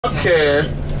Okay.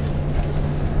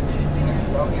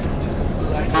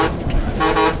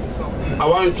 I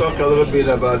want to talk a little bit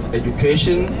about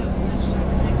education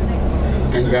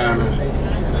in Ghana.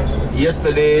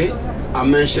 Yesterday, I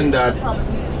mentioned that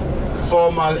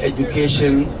formal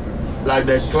education, like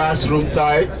the classroom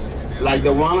type, like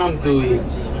the one I'm doing,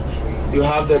 you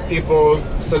have the people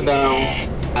sit down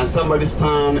and somebody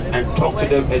stand and talk to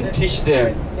them and teach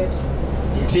them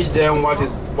what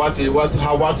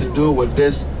to do with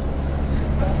this,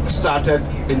 started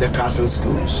in the castle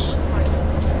schools.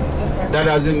 That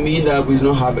doesn't mean that we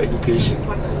don't have education.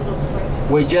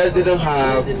 We just didn't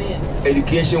have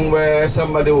education where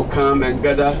somebody will come and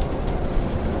gather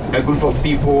a group of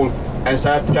people and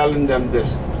start telling them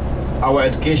this. Our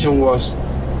education was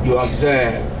you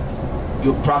observe,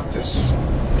 you practice,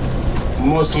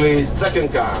 mostly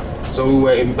technical. So we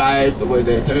were imbibed with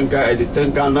the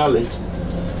technical knowledge.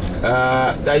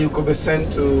 That you could be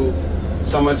sent to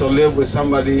someone to live with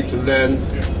somebody to learn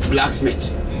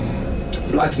blacksmithing.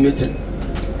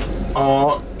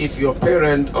 Or if your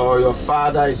parent or your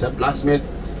father is a blacksmith,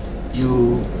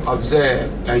 you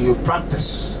observe and you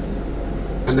practice,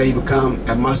 and then you become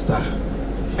a master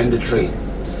in the trade.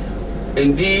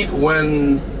 Indeed,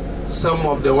 when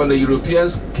the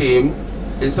Europeans came,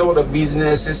 in some of the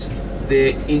businesses,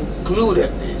 they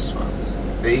included these ones.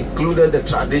 They included the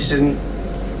tradition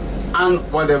and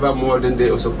whatever more than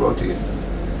they also brought in.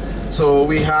 So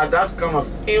we had that kind of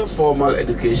informal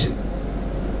education.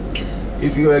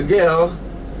 If you're a girl,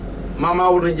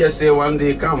 Mama wouldn't just say one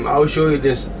day, "Come, I'll show you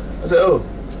this." I said, "Oh,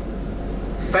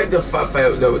 fetch the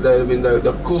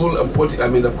coal and put it.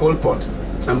 The coal pot,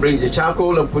 and bring the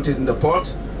charcoal and put it in the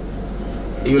pot.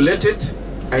 You lit it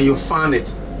and you fan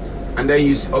it, and then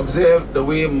you observe the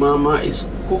way Mama is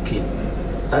cooking.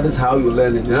 That is how you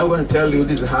learn it. And I'm going to tell you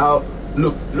this is how.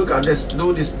 Look at this.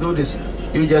 Do this. Do this.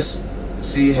 You just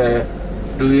see her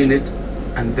doing it,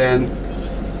 and then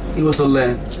you also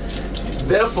learn."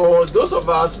 Therefore, those of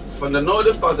us from the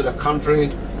northern part of the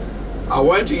country, I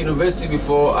went to university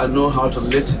before I know how to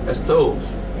lit a stove,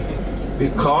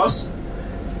 because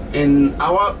in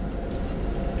our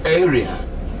area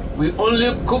we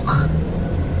only cook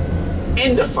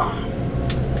in the farm,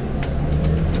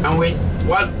 and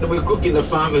what we cook in the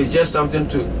farm is just something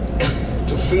to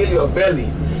to fill your belly.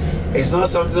 It's not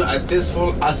something as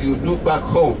tasteful as you do back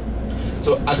home.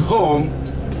 So at home,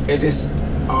 it is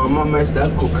our mamas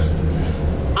that cook.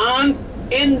 And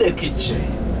in the kitchen,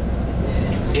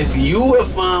 if you were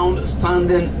found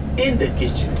standing in the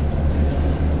kitchen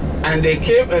and they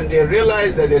came and they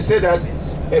realized that they said that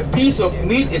a piece of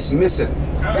meat is missing,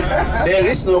 there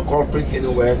is no culprit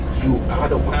anywhere, you are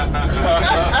the one.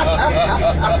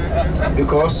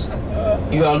 Because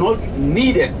you are not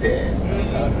needed there.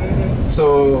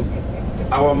 So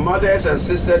our mothers and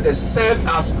sisters, they served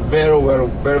us very well,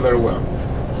 very well.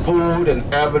 Food and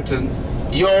everything.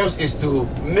 Yours is to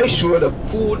make sure the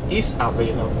food is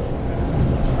available,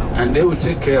 and they will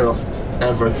take care of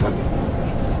everything.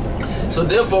 So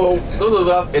therefore, those of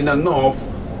us in the north,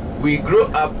 we grew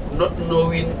up not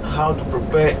knowing how to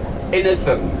prepare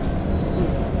anything.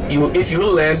 If you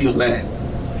learn, you learn.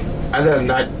 Other than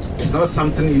that, it's not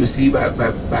something you see by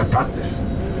practice.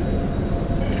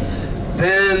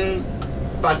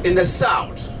 But in the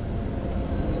south,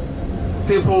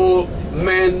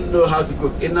 men know how to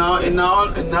cook. In our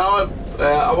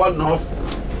north,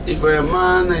 if you're a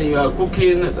man and you are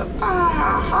cooking, it's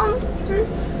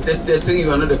they think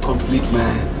you are not a complete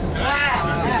man.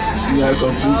 You are a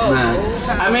complete man.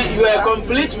 You are a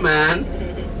complete man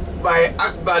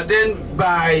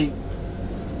by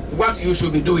what you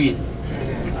should be doing.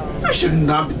 You should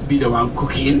not be the one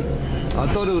cooking. I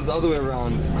thought it was the other way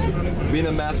around. Being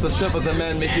a master chef as a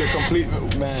man make you a complete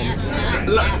man.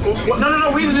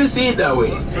 No, we didn't see it that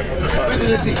way. We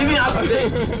didn't see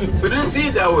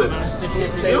it that way.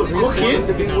 You cooking?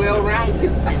 To be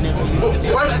well-rounded.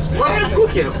 What are you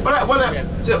cooking?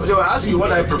 So they were asking you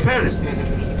what I'm preparing.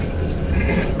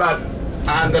 But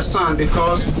I understand,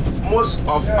 because most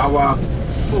of our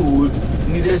food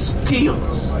needed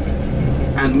skills,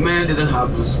 and men didn't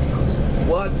have those skills.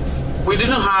 What? We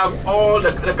didn't have all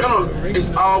the kind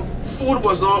of, our food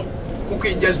was not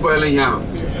cooking, just boiling yam.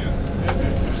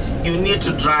 You need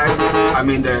to dry,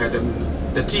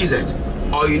 the TZ,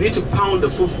 or you need to pound the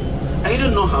fufu. And you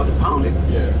don't know how to pound it.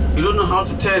 Yeah. You don't know how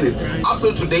to turn it. Up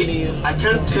to today, I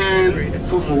can't turn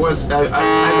fufu. I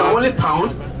can only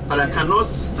pound, but I cannot.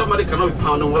 Somebody cannot be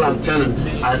pounding while I'm turning.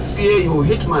 I fear you will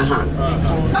hit my hand.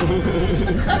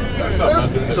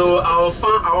 So I'll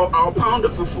pound the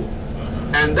fufu.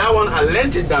 And that one, I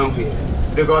learned it down here.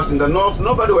 Because in the north,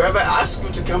 nobody will ever ask you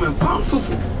to come and pound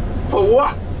fufu. For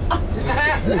what?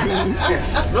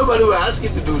 Nobody will ask you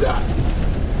to do that.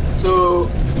 So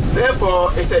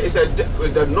therefore,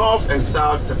 the north and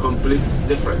south is a complete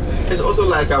different. It's also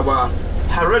like our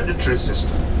hereditary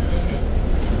system.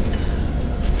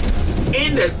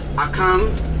 In the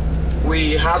Akan,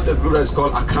 we have the group that's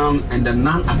called Akan and the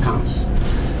non-Akans.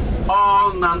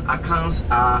 All non-Akans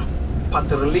are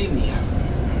patrilineal.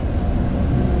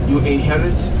 You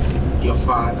inherit your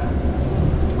father.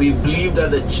 We believe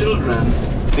that the children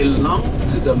belong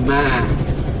to the man.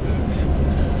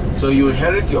 So you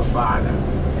inherit your father,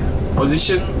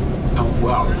 position and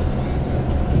wealth.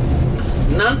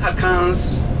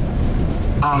 Non-Akans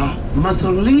are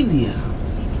matrilineal.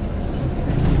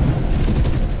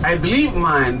 I believe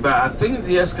mine, but I think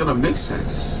this gonna make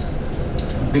sense.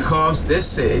 Because they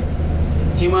said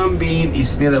human being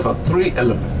is made up of 3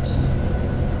 elements.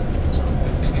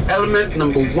 Element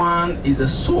number 1 is the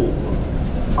soul.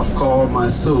 Of course, my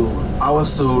soul, our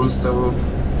soul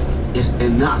is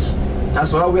in us.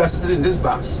 That's why we are sitting in this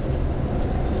bus.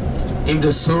 If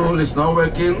the soul is not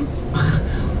working,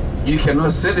 you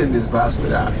cannot sit in this bus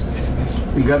with us.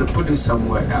 We got to put it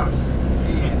somewhere else.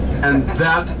 And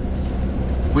that,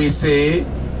 we say,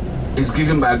 is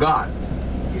given by God.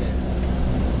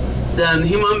 Then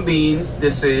human beings,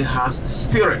 they say, has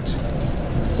spirit,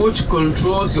 which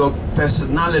controls your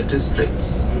personality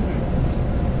traits.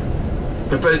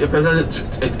 Your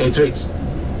personality traits.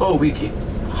 Oh, wicked,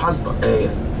 husband,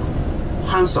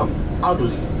 handsome,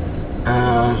 ugly,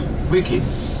 wicked,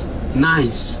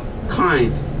 nice,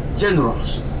 kind,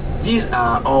 generous. These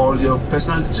are all your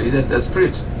personality traits. That's the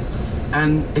spirit.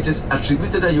 And it is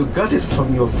attributed that you got it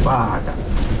from your father.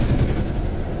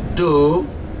 Though,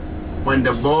 when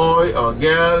the boy or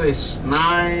girl is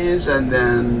nice and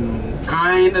then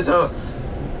kind, so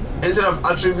instead of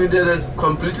attributing it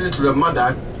completely to the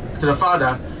mother, to the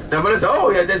father, the mother says,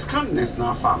 oh yeah, there's kindness in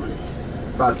our family.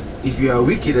 But if you are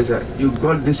wicked, you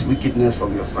got this wickedness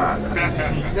from your father.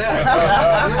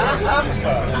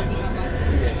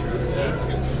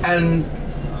 And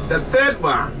the third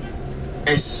one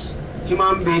is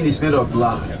human being is made of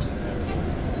blood.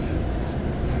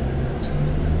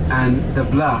 And the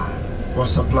blood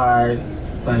was supplied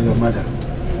by your mother.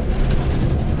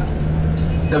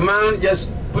 The man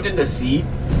just put in the seed,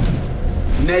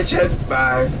 nurtured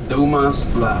by the woman's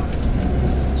blood.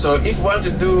 So if you want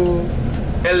to do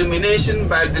elimination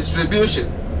by distribution,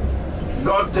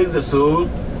 God takes the soul,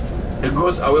 it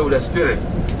goes away with the spirit.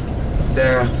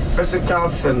 The physical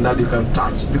thing that you can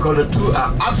touch, because the two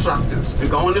are abstracts. You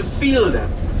can only feel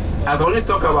them. I can only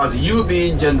talk about you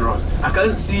being generous. I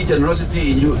can't see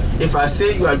generosity in you. If I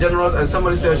say you are generous and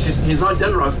somebody says he's not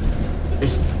generous,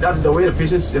 that's the way the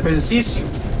person sees you.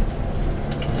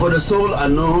 For the soul, I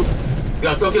know we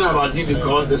are talking about you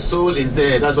because the soul is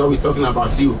there. That's why we're talking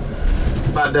about you.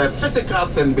 But the physical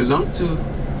thing belongs to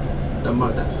the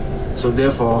mother. So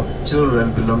therefore,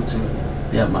 children belong to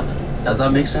their mother. Does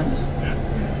that make sense?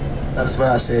 That's why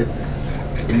I said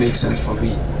it makes sense for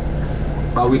me.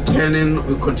 But we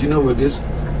continue with this.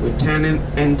 We're turning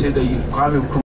into the Kwame